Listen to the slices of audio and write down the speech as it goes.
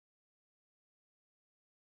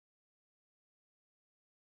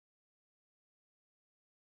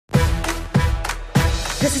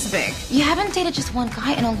This is big. You haven't dated just one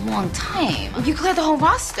guy in a long time. You cleared the whole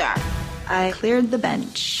roster. I cleared the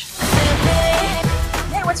bench.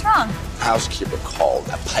 Hey, what's wrong? Housekeeper called.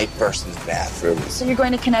 A pipe burst in the bathroom. So you're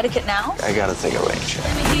going to Connecticut now? I gotta take a rain check.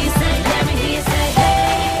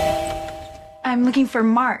 I'm looking for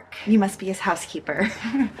Mark. You must be his housekeeper.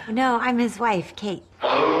 No, I'm his wife, Kate.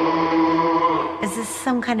 Is this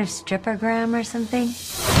some kind of strippergram or something?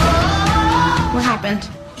 What happened?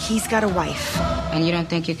 He's got a wife. And you don't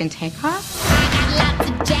think you can take her?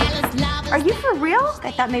 Are you for real?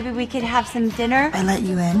 I thought maybe we could have some dinner. I let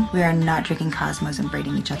you in. We are not drinking Cosmos and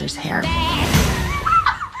braiding each other's hair. I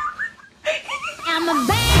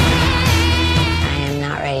am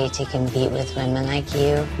not ready to compete with women like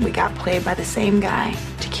you. We got played by the same guy.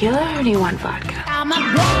 Tequila or do you want vodka?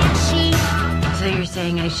 So you're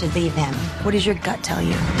saying I should leave him? What does your gut tell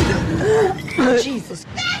you? Jesus.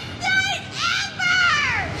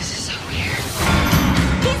 This is so weird.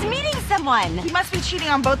 He's meeting someone. He must be cheating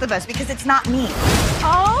on both of us because it's not me.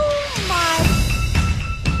 Oh my.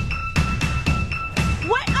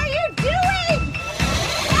 What are you doing?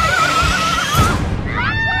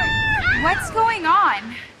 What's going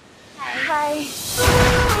on? Hi.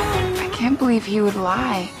 I can't believe he would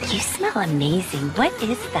lie. You smell amazing. What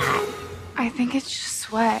is that? I think it's just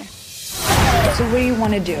sweat. So what do you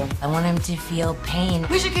want to do? I want him to feel pain.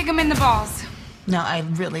 We should kick him in the balls. No, I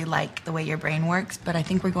really like the way your brain works, but I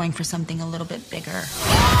think we're going for something a little bit bigger.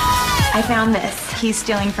 I found this. He's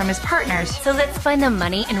stealing from his partners. So let's find the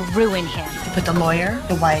money and ruin him. Put the lawyer,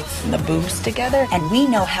 the wife, and the booze together, and we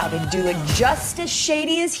know how to do it just as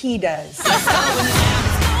shady as he does.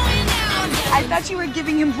 I thought you were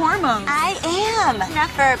giving him hormones. I am. Not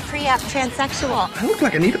for a pre-op transsexual. I look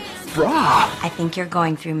like I need a bra. I think you're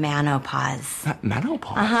going through menopause.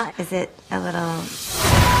 Menopause? Uh-huh. Is it a little...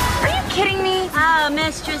 Are you kidding me? Oh,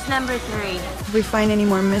 mistress number 3. If we find any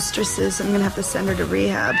more mistresses, I'm gonna have to send her to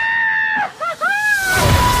rehab.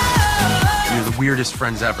 You're the weirdest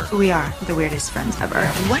friends ever. We are the weirdest friends ever.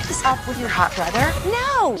 What is up with your hot brother?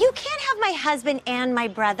 No, you can't have my husband and my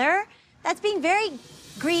brother. That's being very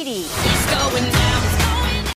greedy. It's going down.